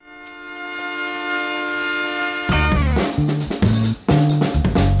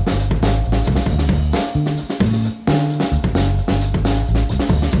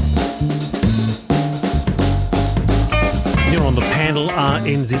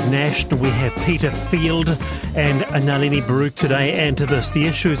NZ National. We have Peter Field and Nalini Baruch today. And to this, the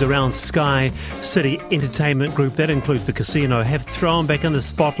issues around Sky City Entertainment Group, that includes the casino, have thrown back in the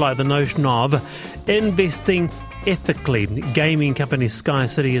spotlight the notion of investing ethically. Gaming company Sky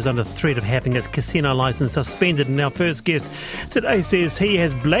City is under threat of having its casino licence suspended, and our first guest today says he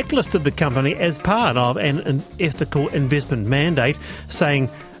has blacklisted the company as part of an ethical investment mandate, saying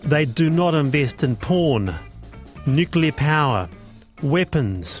they do not invest in porn, nuclear power,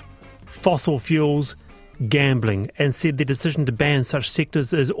 weapons, fossil fuels, gambling, and said the decision to ban such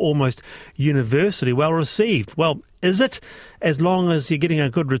sectors is almost universally well received. Well, is it? As long as you're getting a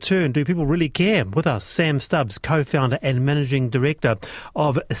good return, do people really care? With us, Sam Stubbs, co-founder and managing director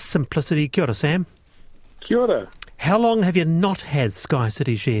of Simplicity. Kia ora, Sam. Kia ora. How long have you not had Sky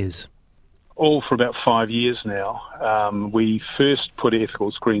City shares? All for about 5 years now. We first put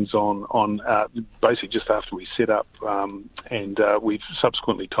ethical screens on basically just after we set up, and we've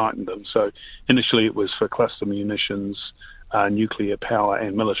subsequently tightened them. So initially it was for cluster munitions, nuclear power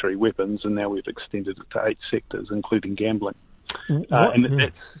and military weapons, and now we've extended it to 8 sectors, including gambling. That's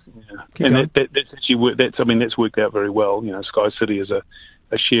worked out very well. You know, Sky City as a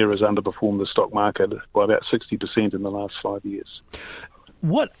share has underperformed the stock market by about 60% in the last 5 years.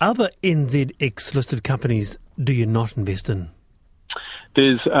 What other NZX-listed companies do you not invest in?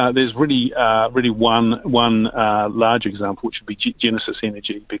 There's really one large example, which would be Genesis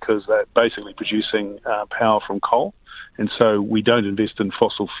Energy, because they're basically producing power from coal, and so we don't invest in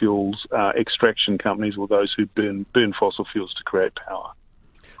fossil fuels extraction companies or those who burn fossil fuels to create power.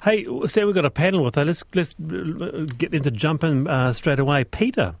 Hey, Sam, we've got a panel with us. Let's get them to jump in straight away.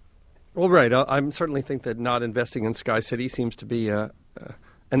 Peter. Well, right. I certainly think that not investing in Sky City seems to be an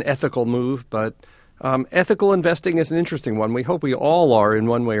ethical move, but ethical investing is an interesting one. We hope we all are in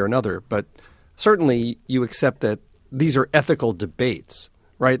one way or another, but certainly you accept that these are ethical debates,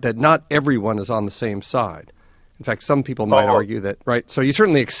 right? That not everyone is on the same side. In fact, some people might argue that, right? So you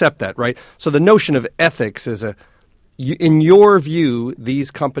certainly accept that, right? So the notion of ethics is in your view, these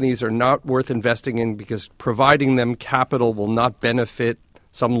companies are not worth investing in because providing them capital will not benefit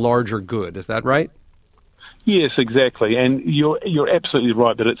some larger good. Is that right? Yes, exactly. And you're absolutely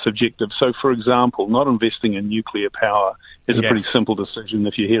right that it's subjective. So, for example, not investing in nuclear power is a pretty simple decision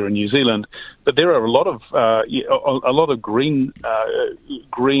if you're here in New Zealand. But there are a lot of green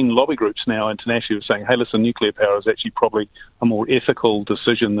lobby groups now internationally who are saying, hey, listen, nuclear power is actually probably a more ethical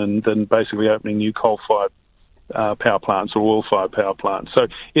decision than basically opening new coal-fired power plants or oil-fired power plants. So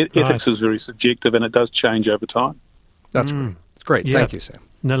ethics is very subjective, and it does change over time. That's great. It's great. Yeah. Thank you, Sam.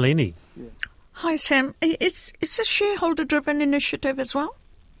 Nalini. Yeah. Hi, Sam. Is this a shareholder-driven initiative as well?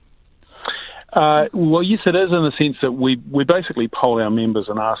 Well, yes, it is in the sense that we basically poll our members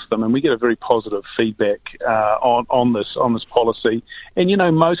and ask them, and we get a very positive feedback on this policy. And, you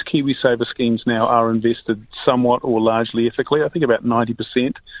know, most KiwiSaver schemes now are invested somewhat or largely ethically. I think about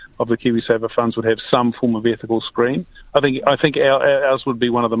 90% of the KiwiSaver funds would have some form of ethical screen. I think ours would be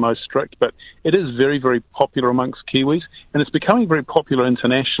one of the most strict, but it is very, very popular amongst Kiwis, and it's becoming very popular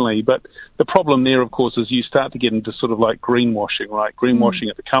internationally. But the problem there, of course, is you start to get into sort of like greenwashing, right? Greenwashing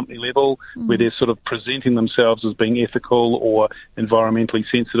at the company level, where they're sort of presenting themselves as being ethical or environmentally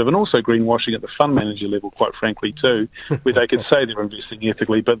sensitive, and also greenwashing at the fund manager level, quite frankly, too, where they could say they're investing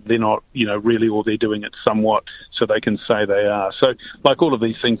ethically, but they're not, you know, really, or they're doing it somewhat so they can say they are. So, like all of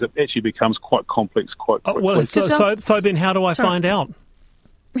these things, it actually becomes quite complex quite quickly. So then how do I find out?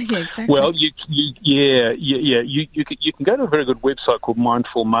 Yeah, exactly. Well, you can go to a very good website called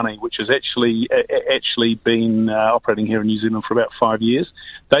Mindful Money, which has actually been operating here in New Zealand for about 5 years.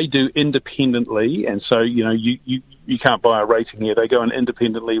 They do independently, and so you know you can't buy a rating here. They go and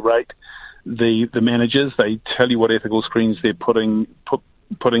independently rate the managers. They tell you what ethical screens they're putting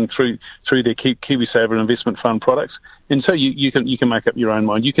through their KiwiSaver investment fund products, and so you can make up your own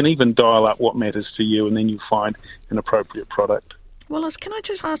mind. You can even dial up what matters to you, and then you find an appropriate product. Wallace, can I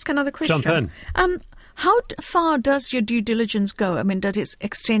just ask another question? Jump in. How far does your due diligence go? I mean, does it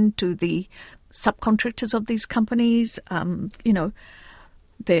extend to the subcontractors of these companies? You know,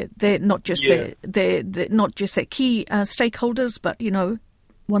 they're not just they're not just their key stakeholders, but you know,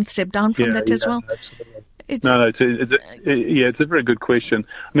 one step down from that as well. Absolutely. It's a very good question.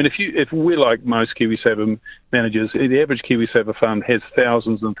 I mean, if we're like most KiwiSaver managers, the average KiwiSaver fund has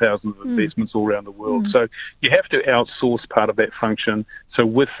thousands and thousands of investments all around the world. So you have to outsource part of that function. So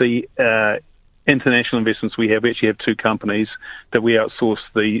with the international investments we actually have 2 companies that we outsource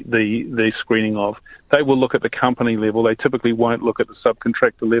the screening of. They will look at the company level. They typically won't look at the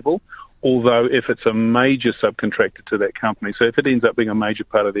subcontractor level. although if it's a major subcontractor to that company, so if it ends up being a major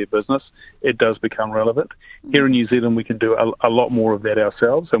part of their business, it does become relevant. Here in New Zealand, we can do a lot more of that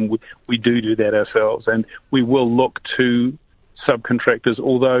ourselves, and we do that ourselves, and we will look to subcontractors,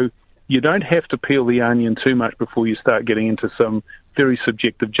 although you don't have to peel the onion too much before you start getting into some very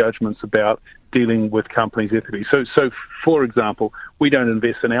subjective judgments about dealing with companies ethically. So for example, we don't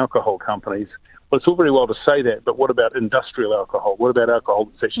invest in alcohol companies. Well, it's all very well to say that, but what about industrial alcohol? What about alcohol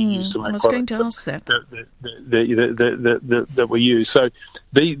that's actually used to make products? I was going to ask that. That we use. So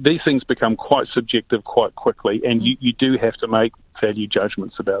these things become quite subjective quite quickly, and you do have to make value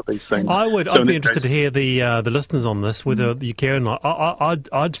judgments about these things. I'd be interested to hear the listeners on this, whether you care or not.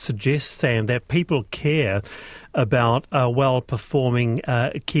 I'd suggest, Sam, that people care about a well-performing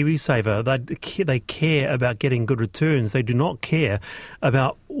KiwiSaver. They care about getting good returns. They do not care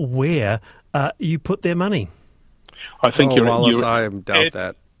about where you put their money. I think Wallace, I doubt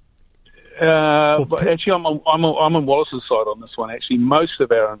that. But actually, I'm on Wallace's side on this one. Actually, most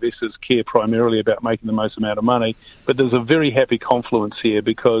of our investors care primarily about making the most amount of money, but there's a very happy confluence here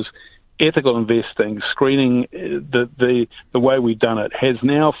because ethical investing, screening, the way we've done it, has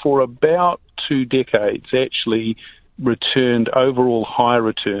now for about 2 decades actually returned overall higher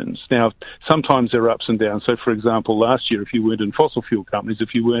returns. Now, sometimes there are ups and downs. So, for example, last year, if you weren't in fossil fuel companies,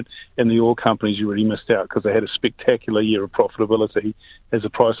 if you weren't in the oil companies, you really missed out because they had a spectacular year of profitability as the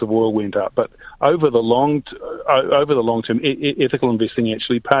price of oil went up. But over the long term, ethical investing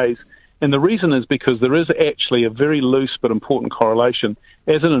actually pays. And the reason is because there is actually a very loose but important correlation.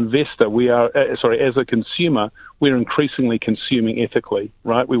 As an investor, as a consumer, we're increasingly consuming ethically,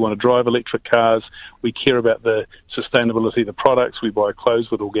 right? We want to drive electric cars. We care about the sustainability of the products. We buy clothes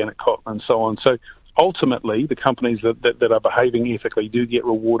with organic cotton and so on. So ultimately, the companies that are behaving ethically do get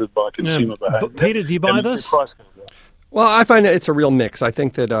rewarded by consumer behavior. But Peter, do you buy this? Well, I find it's a real mix. I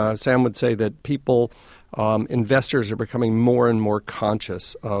think that Sam would say that people... investors are becoming more and more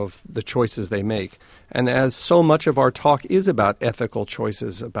conscious of the choices they make. And as so much of our talk is about ethical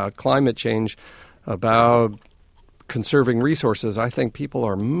choices, about climate change, about conserving resources, I think people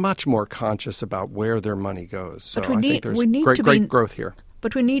are much more conscious about where their money goes. So I think there's great growth here.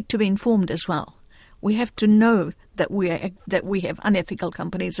 But we need to be informed as well. We have to know that we have unethical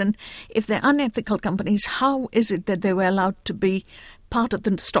companies. And if they're unethical companies, how is it that they were allowed to be part of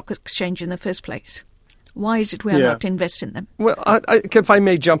the stock exchange in the first place? Why is it we're allowed to invest in them? Well, if I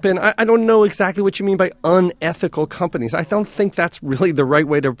may jump in, I don't know exactly what you mean by unethical companies. I don't think that's really the right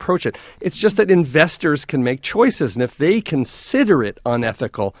way to approach it. It's just that investors can make choices, and if they consider it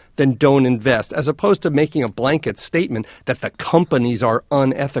unethical, then don't invest, as opposed to making a blanket statement that the companies are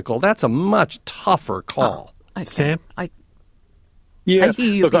unethical. That's a much tougher call. Okay. Sam? I hear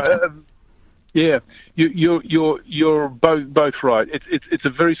you, Peter. You're both right. It's a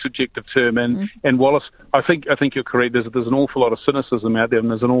very subjective term, and Wallace, I think you're correct. There's an awful lot of cynicism out there, and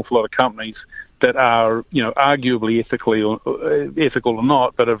there's an awful lot of companies that are arguably ethical or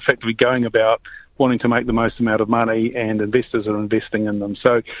not, but are effectively going about wanting to make the most amount of money, and investors are investing in them.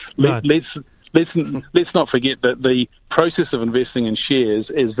 So let's not forget that the process of investing in shares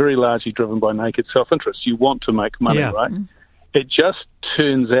is very largely driven by naked self-interest. You want to make money, right? It just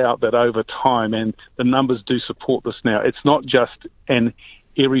turns out that over time, and the numbers do support this now, it's not just an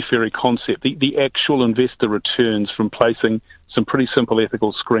airy-fairy concept. The actual investor returns from placing some pretty simple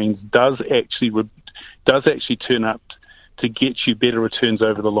ethical screens does actually turn up to get you better returns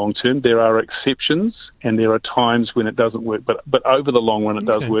over the long term. There are exceptions, and there are times when it doesn't work, but over the long run it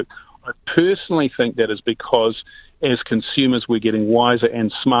does work. I personally think that is because as consumers, we're getting wiser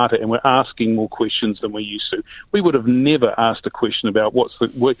and smarter, and we're asking more questions than we used to. We would have never asked a question about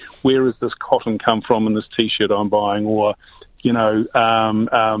where is this cotton come from in this T-shirt I'm buying, or do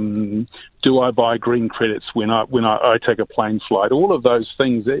I buy green credits when I take a plane flight? All of those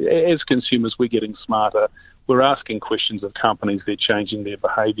things. As consumers, we're getting smarter. We're asking questions of companies. They're changing their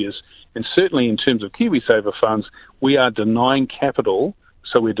behaviours, and certainly in terms of KiwiSaver funds, we are denying capital.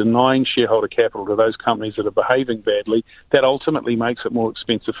 So we're denying shareholder capital to those companies that are behaving badly. That ultimately makes it more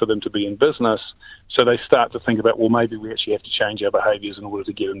expensive for them to be in business. So they start to think about, well, maybe we actually have to change our behaviours in order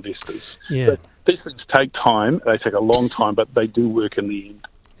to get investors. But these things take time. They take a long time, but they do work in the end.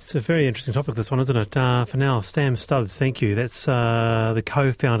 It's a very interesting topic, this one, isn't it? For now, Sam Stubbs, thank you. That's the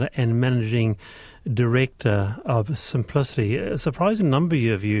co-founder and managing director of Simplicity. A surprising number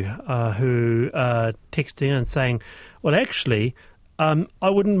of you who are texting and saying, well, actually, I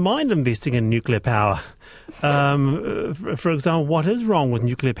wouldn't mind investing in nuclear power. For example, what is wrong with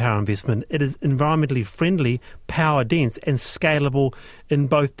nuclear power investment? It is environmentally friendly, power dense, and scalable in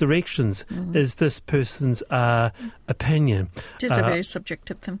both directions, is this person's opinion. It is a very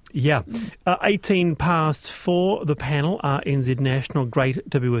subjective thing. Yeah. 18 past 4, the panel, RNZ National. Great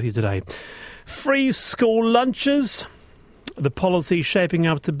to be with you today. Free school lunches. The policy shaping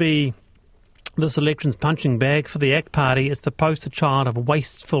up to be this election's punching bag for the ACT Party. It's the poster child of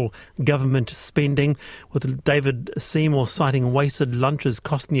wasteful government spending, with David Seymour citing wasted lunches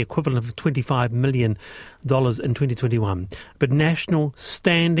costing the equivalent of $25 million in 2021. But National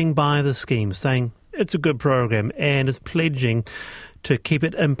standing by the scheme, saying it's a good program and is pledging to keep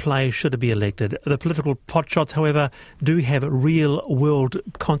it in play should it be elected. The political potshots, however, do have real-world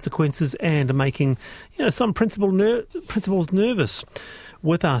consequences and are making some principals nervous.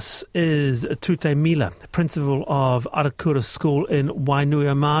 With us is Tute Mila, principal of Arakura School in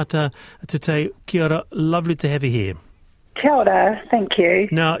Wainuiomata. Tute, kia ora, lovely to have you here. Kia ora, thank you.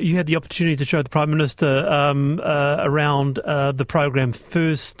 Now, you had the opportunity to show the Prime Minister around the program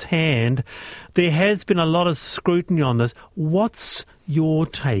firsthand. There has been a lot of scrutiny on this. What's your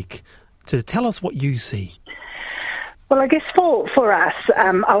take? To tell us what you see. Well, I guess for us,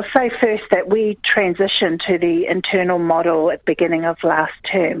 I'll say first that we transitioned to the internal model at the beginning of last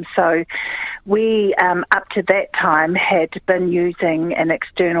term. So we, up to that time, had been using an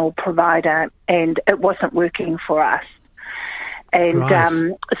external provider and it wasn't working for us. And right.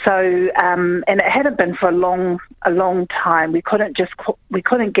 And it hadn't been for a long time. We couldn't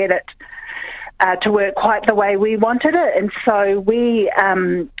get it to work quite the way we wanted it, and so we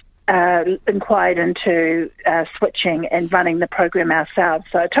inquired into switching and running the program ourselves.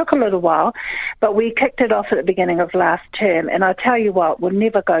 So it took a little while, but we kicked it off at the beginning of last term. And I tell you what, we'll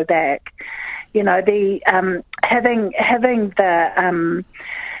never go back. The having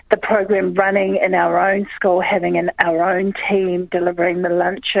the program running in our own school, having our own team delivering the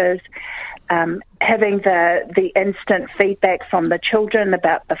lunches, having the instant feedback from the children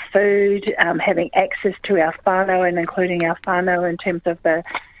about the food, having access to our whānau and including our whānau in terms of the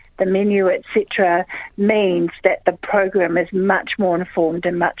menu, etc., means that the program is much more informed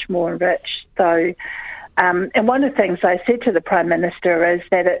and much more enriched. So, and one of the things I said to the Prime Minister is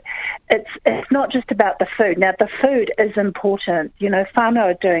that it's not just about the food. Now, the food is important. Whānau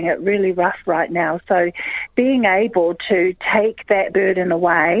are doing it really rough right now. So being able to take that burden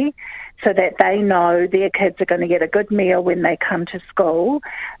away so that they know their kids are going to get a good meal when they come to school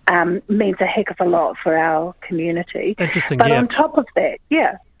means a heck of a lot for our community. Interesting, But yeah. on top of that,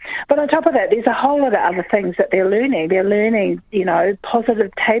 there's a whole lot of other things that they're learning. They're learning,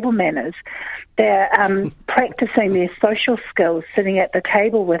 positive table manners. They're practicing their social skills, sitting at the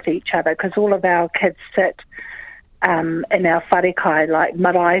table with each other, because all of our kids sit in our wharekai, like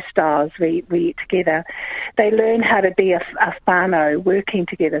marae styles, we eat together. They learn how to be a whānau, working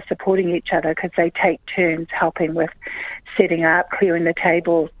together, supporting each other, because they take turns helping with setting up, clearing the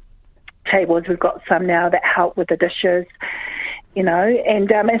tables. We've got some now that help with the dishes,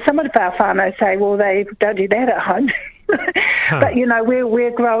 and some of our whānau say, well, they don't do that at home. But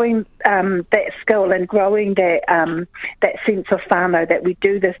we're growing that skill and growing that sense of whānau, that we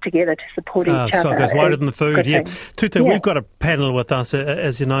do this together to support each other. So it goes wider than the food, yeah. Tute, yeah. We've got a panel with us,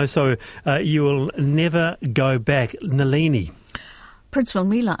 as you know, so you will never go back. Nalini. Principal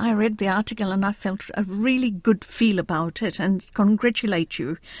Mila, I read the article and I felt a really good feel about it, and congratulate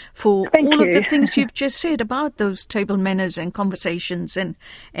you for all of the things you've just said about those table manners and conversations and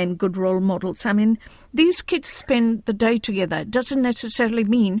good role models. I mean, these kids spend the day together. It doesn't necessarily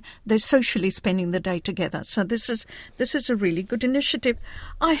mean they're socially spending the day together. So this is a really good initiative.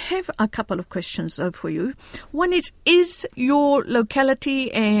 I have a couple of questions though for you. One is your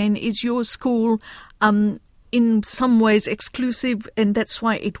locality and is your school in some ways exclusive, and that's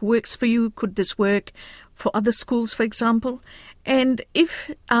why it works for you? Could this work for other schools, for example? And if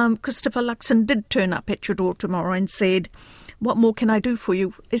Christopher Luxon did turn up at your door tomorrow and said, what more can I do for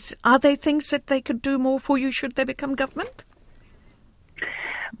you? Are there things that they could do more for you should they become government?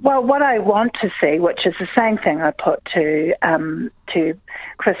 Well, what I want to see, which is the same thing I put to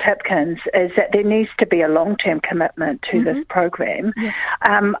Chris Hipkins, is that there needs to be a long-term commitment to this program. Yeah.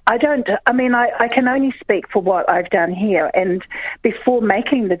 I can only speak for what I've done here. And before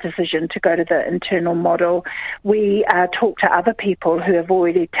making the decision to go to the internal model, we talked to other people who have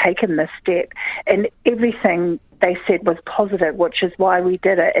already taken this step, and everything they said was positive, which is why we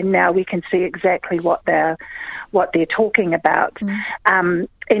did it. And now we can see exactly what they're talking about. And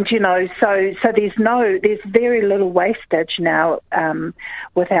so there's very little wastage now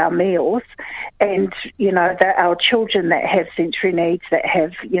with our meals, and our children that have sensory needs, that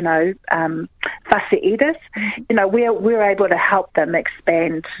have fussy eaters, we're able to help them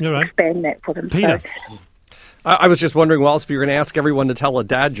expand that for them. Peter. So, I was just wondering, Wallace, if you're going to ask everyone to tell a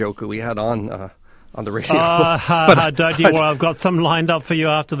dad joke that we had on the radio. Don't you worry, I've got some lined up for you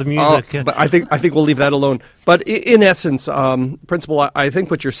after the music. But I think we'll leave that alone. But in essence, Principal, I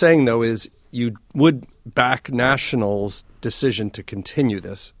think what you're saying, though, is you would back National's decision to continue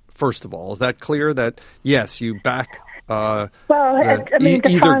this, first of all. Is that clear that, yes, you back define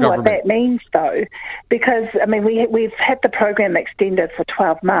either government? What that means, though, because, we've had the program extended for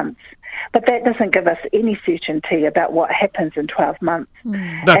 12 months. But that doesn't give us any certainty about what happens in 12 months.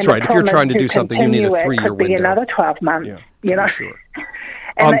 That's right. If you're trying to do something, you need a 3-year window. It could be another 12 months, Sure.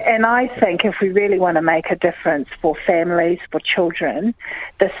 And I think if we really want to make a difference for families, for children,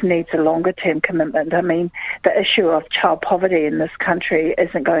 this needs a longer-term commitment. The issue of child poverty in this country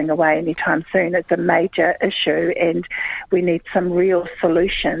isn't going away anytime soon. It's a major issue, and we need some real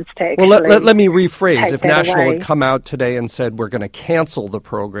solutions to actually let me rephrase. If National away. had come out today and said, we're going to cancel the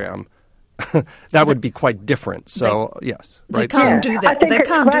program, that would be quite different. So, yes. They can't do that. They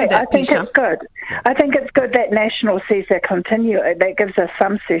can't do that, I think Peter. it's good. I think it's good that National sees that continue. That gives us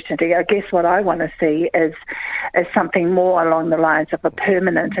some certainty. I guess what I want to see is something more along the lines of a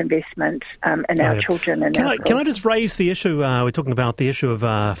permanent investment in our children. And Can I just raise the issue? We're talking about the issue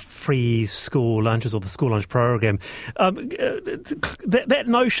of free school lunches or the school lunch program. That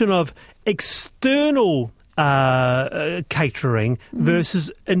notion of external catering versus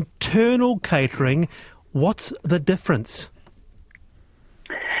internal catering, what's the difference?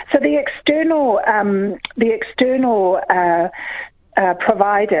 So the external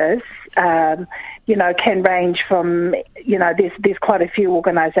providers, can range from, there's quite a few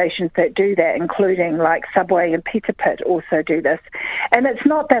organisations that do that, including like Subway and Pita Pit also do this. And it's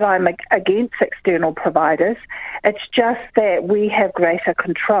not that I'm against external providers. It's just that we have greater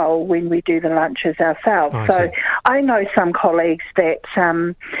control when we do the lunches ourselves. I know some colleagues that,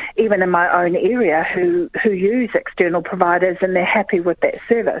 even in my own area, who use external providers, and they're happy with that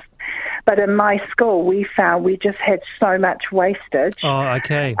service. But in my school, we found we just had so much wastage. Oh,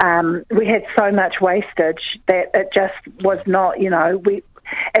 okay. We had so much wastage that it just was not, we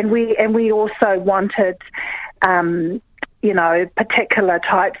also wanted, particular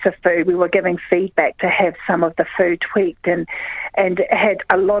types of food. We were giving feedback to have some of the food tweaked, and had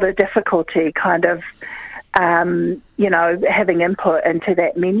a lot of difficulty kind of, having input into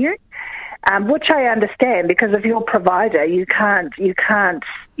that menu. Which I understand, because if you're a provider, you can't,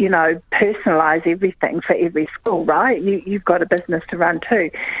 personalise everything for every school, right? You've got a business to run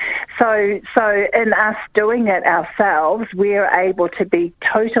too. So in us doing it ourselves, we're able to be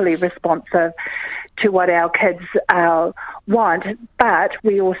totally responsive to what our kids want, but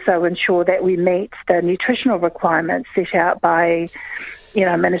we also ensure that we meet the nutritional requirements set out by,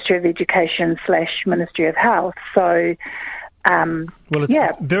 Ministry of Education / Ministry of Health. So.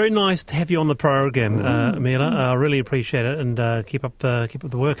 It's very nice to have you on the program, Mila. I really appreciate it, and keep up the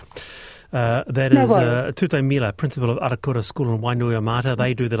work. That is Tute Mila, principal of Arakura School in Wainuiomata.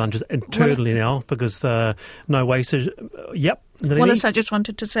 They do the lunches internally now because no wastage. Yep. Wallace, I just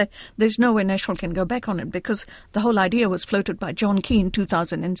wanted to say there's no way National can go back on it, because the whole idea was floated by John Key in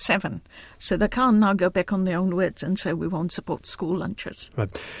 2007. So they can't now go back on their own words and say we won't support school lunches. Right.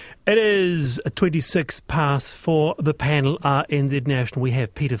 It is 26 past for the panel NZ National. We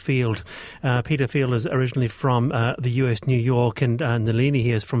have Peter Field. Peter Field is originally from the US, New York, and Nalini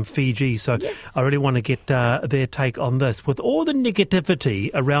here is from Fiji. So yes. I really want to get their take on this. With all the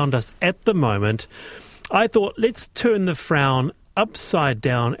negativity around us at the moment, I thought, let's turn the frown upside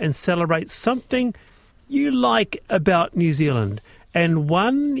down and celebrate something you like about New Zealand. And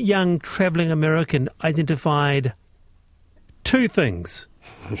one young travelling American identified 2 things.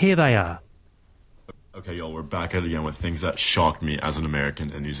 Here they are. Okay, y'all, we're back at it again with things that shocked me as an American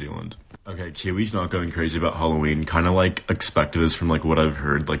in New Zealand. Okay, Kiwi's not going crazy about Halloween. Kind of expected this from what I've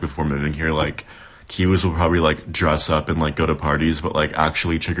heard before moving here. Kiwis will probably dress up and go to parties, but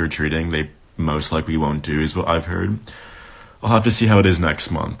actually trick-or-treating, they most likely won't do, is what I've heard. I'll have to see how it is next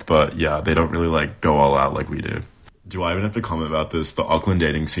month, but yeah, they don't really go all out like we do. Do I even have to comment about this? The Auckland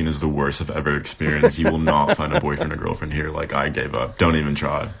dating scene is the worst I've ever experienced. You will not find a boyfriend or girlfriend here. I gave up. Don't even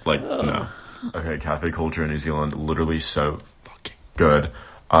try. No. Okay, cafe culture in New Zealand, literally so fucking good.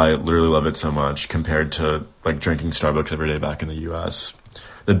 I literally love it so much compared to drinking Starbucks every day back in the US.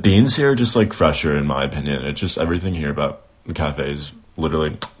 The beans here are just fresher in my opinion. It's just everything here about the cafe is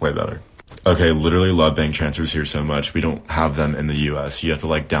literally way better. Okay, literally love bank transfers here so much. We don't have them in the US. You have to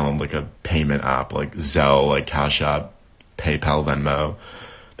download a payment app like Zelle, Cash App, PayPal, Venmo.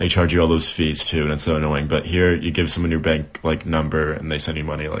 they charge you all those fees too, and it's so annoying. But here, you give someone your bank like number, and they send you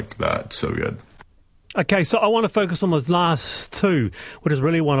money like that. So good. Okay, so I want to focus on those last two, which is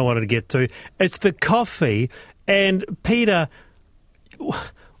really what I wanted to get to. It's the coffee, and Peter,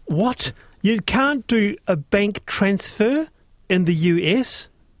 what? You can't do a bank transfer in the US?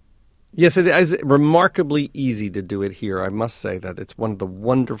 Yes, it is remarkably easy to do it here. I must say that it's one of the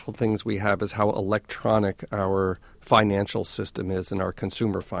wonderful things we have is how electronic our financial system is and our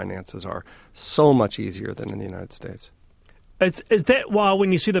consumer finances are. So much easier than in the United States. Is that why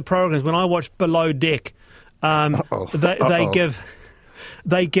when you see the programs, when I watch Below Deck, they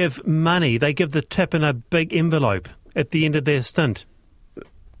give money, they give the tip in a big envelope at the end of their stint?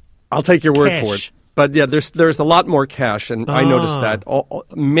 I'll take your word for it. But yeah, there's a lot more cash, and I noticed that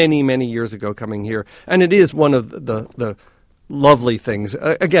many, many years ago coming here. And it is one of the lovely things.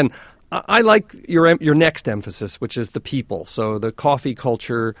 Again, I like your next emphasis, which is the people. So the coffee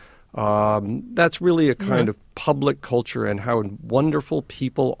culture, that's really a kind of public culture and how wonderful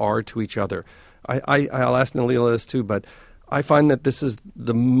people are to each other. I'll ask Nalini this too, but I find that this is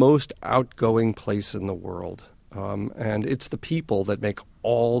the most outgoing place in the world. And it's the people that make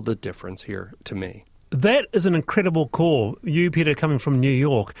all the difference here to me. That is an incredible call, you, Peter, coming from New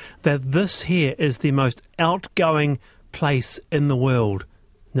York, that this here is the most outgoing place in the world.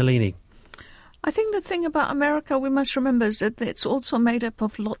 Nalini. I think the thing about America we must remember is that it's also made up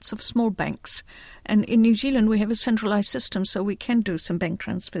of lots of small banks. And in New Zealand we have a centralised system, so we can do some bank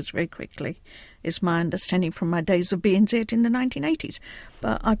transfers very quickly, is my understanding from my days of BNZ in the 1980s.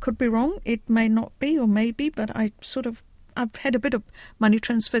 But I could be wrong. It may not be or may be, but I've had a bit of money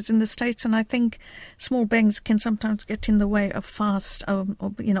transfers in the States, and I think small banks can sometimes get in the way of fast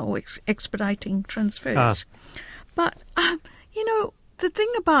expediting transfers. But, the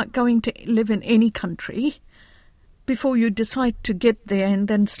thing about going to live in any country before you decide to get there and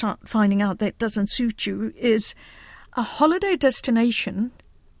then start finding out that doesn't suit you is a holiday destination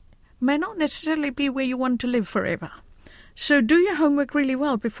may not necessarily be where you want to live forever. So do your homework really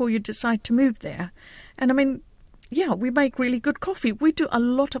well before you decide to move there. And I mean, yeah, we make really good coffee. We do a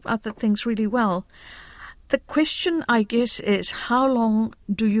lot of other things really well. The question, I guess, is how long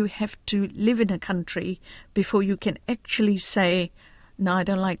do you have to live in a country before you can actually say, no, I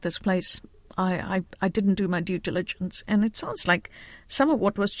don't like this place. I didn't do my due diligence. And it sounds like some of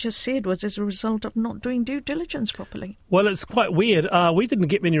what was just said was as a result of not doing due diligence properly. Well, it's quite weird. We didn't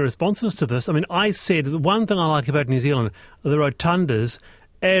get many responses to this. I mean, I said the one thing I like about New Zealand are the rotundas,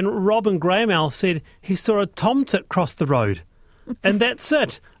 and Robin Grahamel said he saw a tomtit cross the road. And that's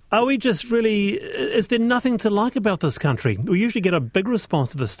it. Are we just really... Is there nothing to like about this country? We usually get a big response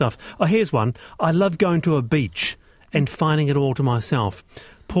to this stuff. Oh, here's one. I love going to a beach and finding it all to myself.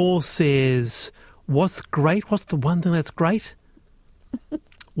 Paul says, what's great? What's the one thing that's great?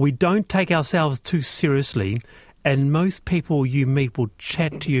 We don't take ourselves too seriously, and most people you meet will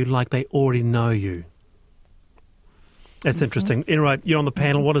chat to you like they already know you. That's interesting. Anyway, you're on the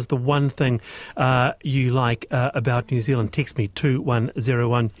panel. What is the one thing you like about New Zealand? Text me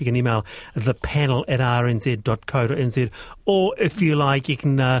 2101. You can email thepanel@rnz.co.nz. Or if you like, you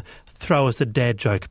can throw us a dad joke.